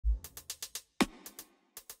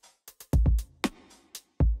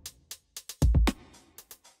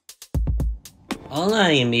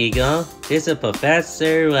Hola amigo, this is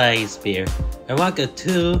Professor Wisebeard, and welcome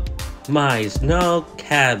to my snow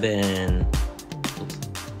cabin.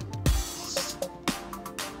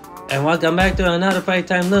 And welcome back to another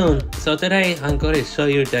Playtimeloonz. So today I'm going to show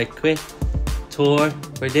you the quick tour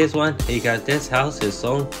for this one because this house is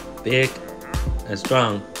so big and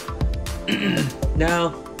strong.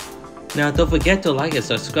 Now don't forget to like and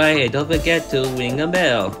subscribe, and don't forget to ring a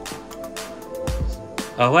bell.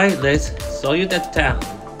 Alright, let's show you the town.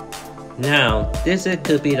 Now, this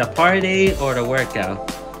could be the party or the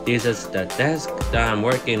workout. This is the desk that I'm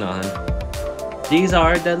working on. These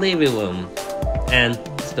are the living room and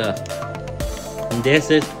stuff. And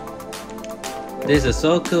this is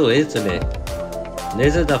so cool, isn't it?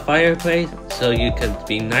 This is the fireplace, so you can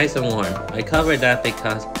be nice and warm. I covered that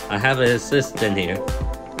because I have an assistant here.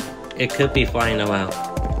 It could be flying around.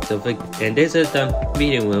 And this is the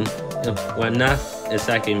meeting room. Well, not a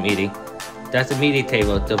second meeting. That's a meeting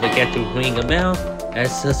table. Don't forget to ring a bell and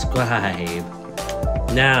subscribe.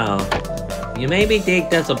 Now, you maybe think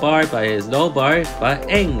that's a bar, but it's no bar, but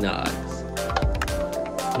eggnogs.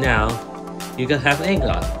 Now, you can have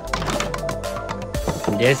eggnog.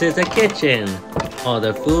 This is the kitchen. All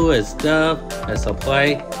the food and stuff and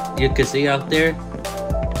supply you can see out there.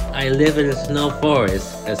 I live in a snow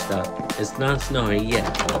forest and stuff. It's not snowing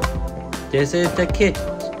yet. This is the kitchen.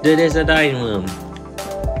 This is the dining room.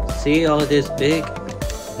 See all this big,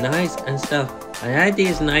 nice and stuff. I had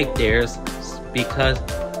these night stairs because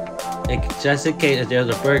just in case there's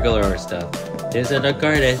a burglar or stuff. This is the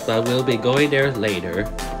garden, but we'll be going there later.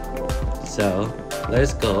 So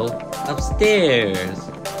let's go upstairs.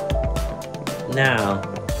 Now,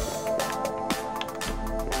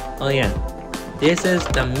 oh yeah, this is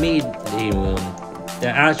the meeting room, the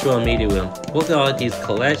actual meeting room. Look at all these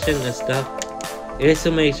collections and stuff. Is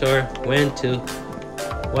to make sure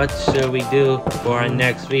what should we do for our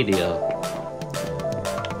next video.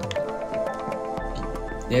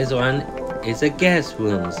 This one is the guest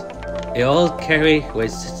rooms. It all carry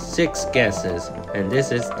with 6 guests, and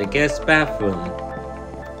this is the guest bathroom.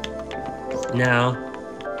 Now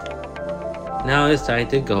it's time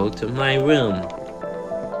to go to my room.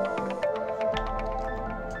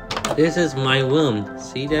 This is my room.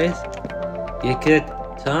 See this? You could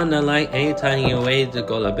turn on the light anytime you're ready to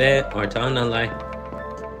go to bed, or turn on the light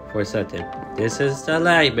for something. This is the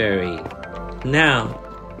library. Now,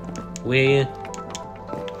 we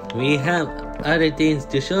have other things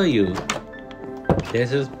to show you.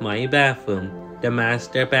 This is my bathroom, the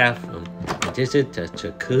master bathroom. And this is the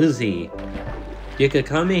jacuzzi. You could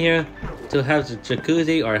come in here to have the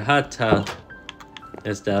jacuzzi or hot tub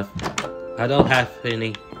and stuff. I don't have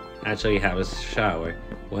any. Actually have a shower.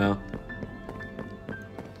 Well,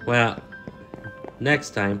 next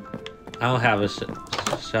time, I'll have a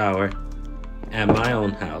shower at my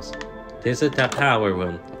own house. This is the power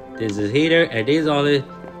room. This is heater, and these are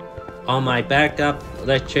all my backup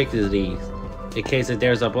electricity in case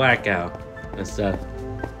there's a blackout and stuff.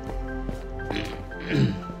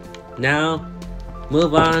 Now,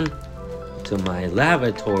 move on to my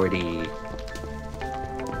lavatory.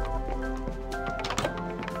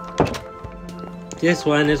 This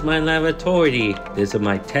one is my lavatory. This is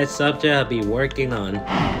my test subject. I'll be working on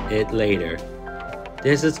it later.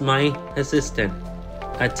 This is my assistant,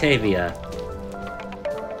 Octavia.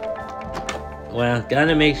 Well,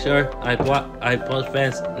 gotta make sure I put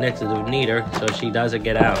fence next to the meter so she doesn't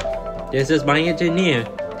get out. This is my engineer.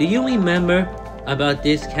 Do you remember about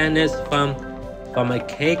this canvas from a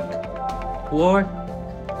cake war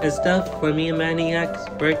and stuff for me and Maniac's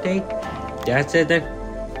birthday? That's it, the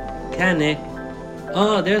canvas.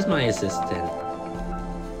 Oh, there's my assistant.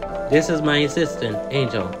 This is my assistant,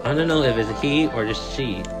 Angel. I don't know if it's he or just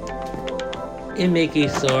she. In making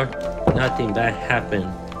sure nothing bad happened.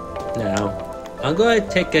 Now, I'm going to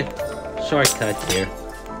take a shortcut here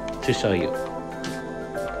to show you.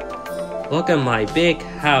 Look at my big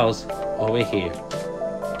house over here.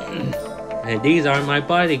 And these are my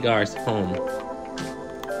bodyguards' home.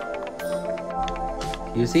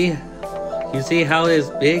 You see how it's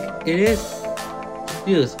big it is?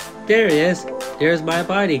 Yes, there it is. There's my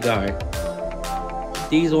bodyguard.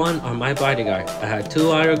 These one are my bodyguard. I have 2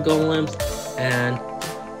 other golems and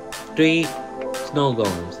 3 snow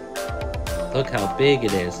golems. Look how big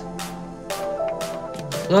it is.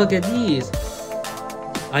 Look at these.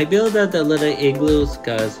 I built up the little igloos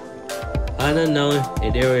because I don't know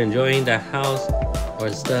if they were enjoying the house or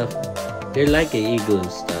stuff. They like the igloo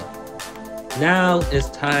stuff. Now it's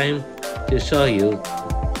time to show you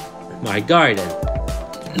my garden.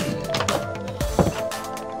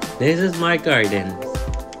 This is my garden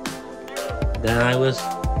that I was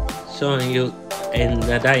showing you in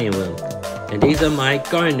the dining room. And these are my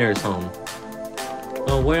gardener's home.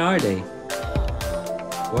 Oh, where are they?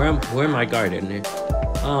 Where are my gardeners?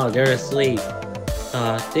 Oh, they're asleep.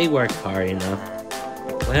 They work hard enough.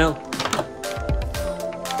 Well,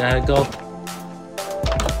 gotta go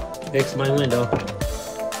fix my window.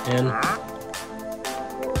 And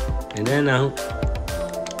then let's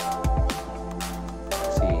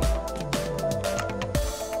see.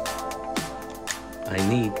 I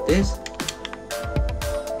need this.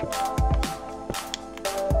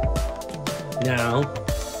 Now,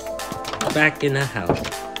 back in the house.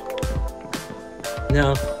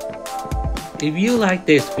 Now, if you like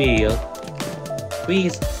this video,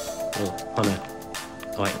 please, hold on.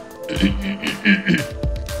 Oh, wait.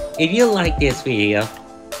 If you like this video,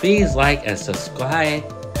 please like and subscribe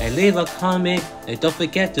and leave a comment, and don't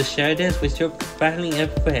forget to share this with your family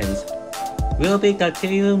and friends. We'll be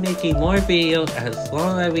continuing making more videos as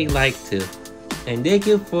long as we like to. And thank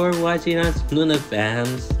you for watching us, Luna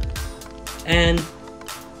fans. And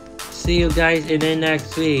see you guys in the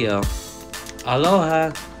next video.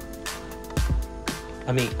 Aloha.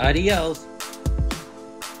 Adios.